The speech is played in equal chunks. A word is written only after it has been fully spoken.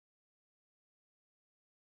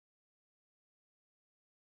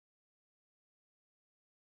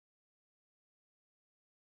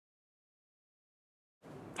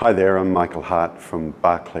Hi there, I'm Michael Hart from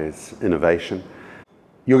Barclays Innovation.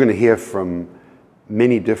 You're going to hear from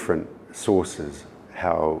many different sources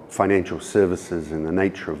how financial services and the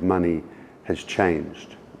nature of money has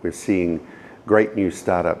changed. We're seeing great new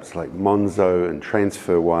startups like Monzo and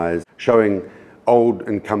Transferwise showing old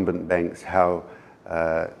incumbent banks how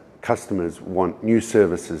customers want new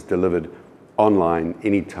services delivered online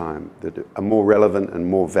anytime that are more relevant and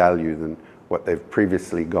more value than what they've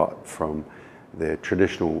previously got from their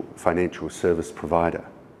traditional financial service provider.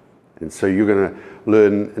 And so you're going to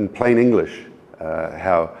learn in plain English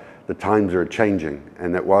how the times are changing,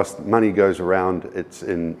 and that whilst money goes around, it's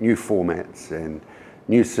in new formats and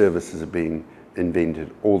new services are being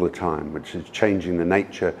invented all the time, which is changing the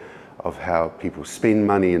nature of how people spend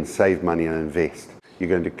money and save money and invest. You're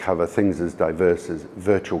going to cover things as diverse as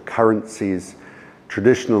virtual currencies,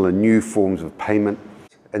 traditional and new forms of payment,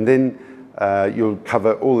 and then you'll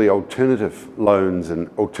cover all the alternative loans and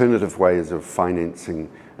alternative ways of financing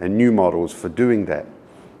and new models for doing that.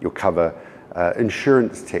 You'll cover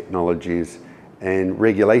insurance technologies and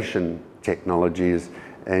regulation technologies,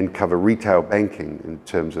 and cover retail banking in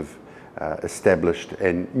terms of established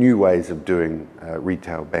and new ways of doing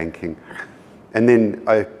retail banking. And then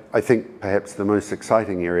I think perhaps the most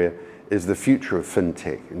exciting area is the future of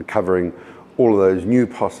Fintech, and covering all of those new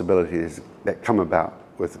possibilities that come about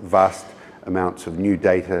with vast amounts of new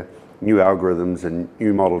data, new algorithms and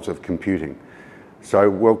new models of computing. So I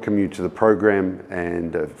welcome you to the program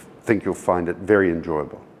and think you'll find it very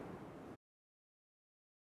enjoyable.